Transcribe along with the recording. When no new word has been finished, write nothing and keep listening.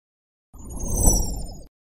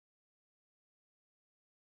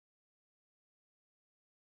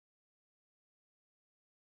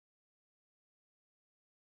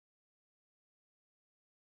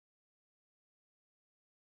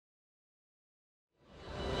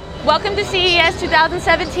Welcome to CES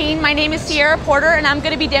 2017. My name is Sierra Porter and I'm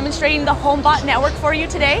going to be demonstrating the HomeBot network for you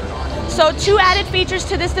today. So two added features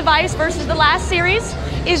to this device versus the last series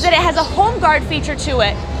is that it has a HomeGuard feature to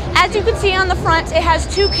it. As you can see on the front, it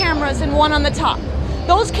has two cameras and one on the top.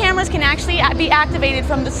 Those cameras can actually be activated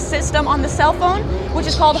from the system on the cell phone, which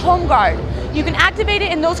is called HomeGuard. You can activate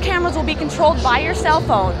it and those cameras will be controlled by your cell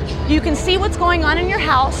phone. You can see what's going on in your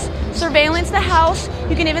house, surveillance the house.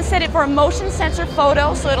 You can even set it for a motion sensor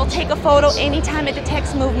photo, so it'll take a photo anytime it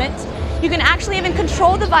detects movement. You can actually even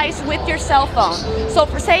control the device with your cell phone. So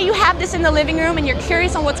for say you have this in the living room and you're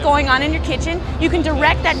curious on what's going on in your kitchen, you can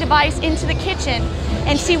direct that device into the kitchen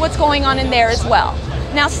and see what's going on in there as well.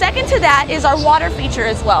 Now second to that is our water feature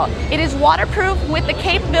as well. It is waterproof with the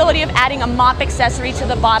capability of adding a mop accessory to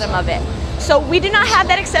the bottom of it. So we do not have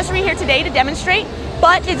that accessory here today to demonstrate,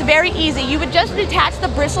 but it's very easy. You would just detach the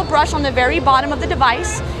bristle brush on the very bottom of the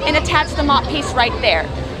device and attach the mop piece right there.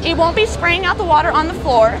 It won't be spraying out the water on the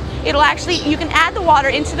floor. It'll actually, you can add the water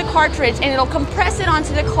into the cartridge and it'll compress it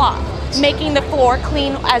onto the cloth, making the floor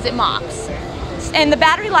clean as it mops. And the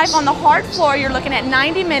battery life on the hard floor, you're looking at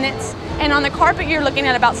 90 minutes, and on the carpet, you're looking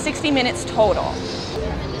at about 60 minutes total.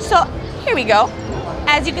 So here we go.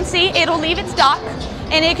 As you can see, it'll leave its dock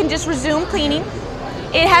and it can just resume cleaning.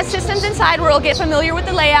 It has systems inside where it'll get familiar with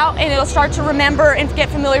the layout and it'll start to remember and get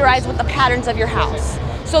familiarized with the patterns of your house.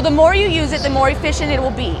 So the more you use it, the more efficient it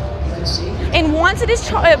will be. And once it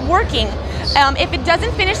is working, if it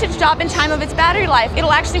doesn't finish its job in time of its battery life,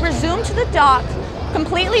 it'll actually resume to the dock,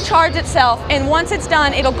 completely charge itself, and once it's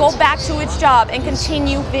done, it'll go back to its job and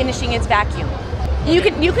continue finishing its vacuum.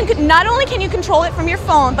 Not only can you control it from your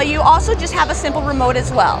phone, but you also just have a simple remote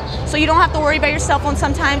as well. So you don't have to worry about your cell phone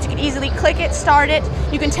sometimes. You can easily click it, start it.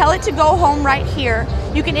 You can tell it to go home right here.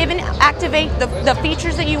 You can even activate the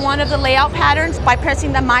features that you want of the layout patterns by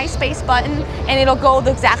pressing the My Space button, and it'll go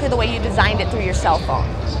exactly the way you designed it through your cell phone.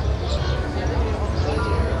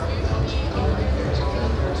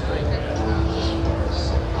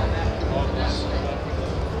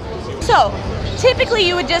 So, typically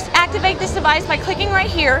you would just activate this device by clicking right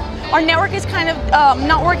here. Our network is kind of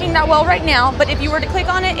not working that well right now, but if you were to click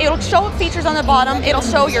on it, it'll show features on the bottom. It'll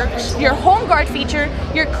show your HomeGuard feature,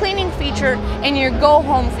 your cleaning feature, and your Go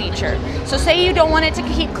Home feature. So say you don't want it to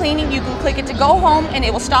keep cleaning, you can click it to go home and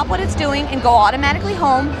it will stop what it's doing and go automatically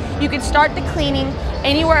home. You can start the cleaning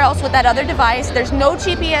anywhere else with that other device. There's no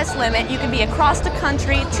GPS limit. You can be across the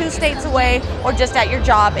country, 2 states away, or just at your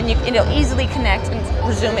job, and it'll easily connect and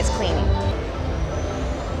resume its cleaning.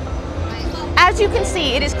 As you can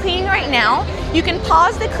see, it is cleaning right now. You can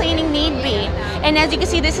pause the cleaning need be. And as you can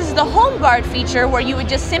see, this is the HomeGuard feature where you would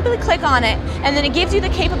just simply click on it and then it gives you the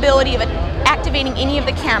capability of activating any of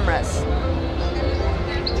the cameras.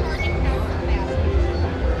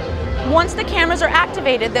 Once the cameras are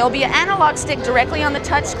activated, there will be an analog stick directly on the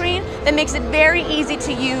touchscreen that makes it very easy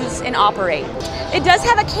to use and operate. It does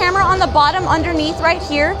have a camera on the bottom underneath right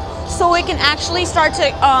here, so it can actually start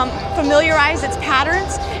to familiarize its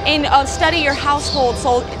patterns and study your household,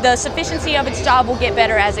 so the sufficiency of its job will get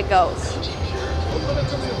better as it goes.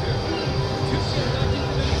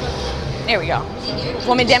 There we go.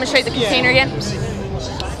 Want me to demonstrate the container again?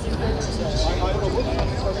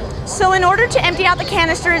 So in order to empty out the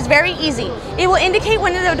canister is very easy. It will indicate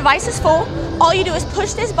when the device is full. All you do is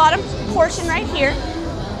push this bottom portion right here,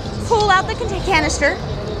 pull out the canister,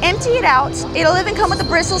 empty it out. It'll even come with a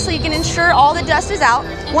bristle so you can ensure all the dust is out.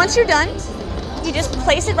 Once you're done, you just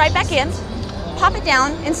place it right back in, pop it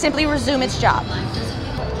down, and simply resume its job.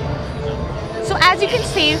 So as you can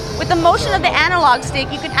see, with the motion of the analog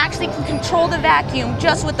stick, you can actually control the vacuum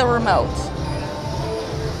just with the remote.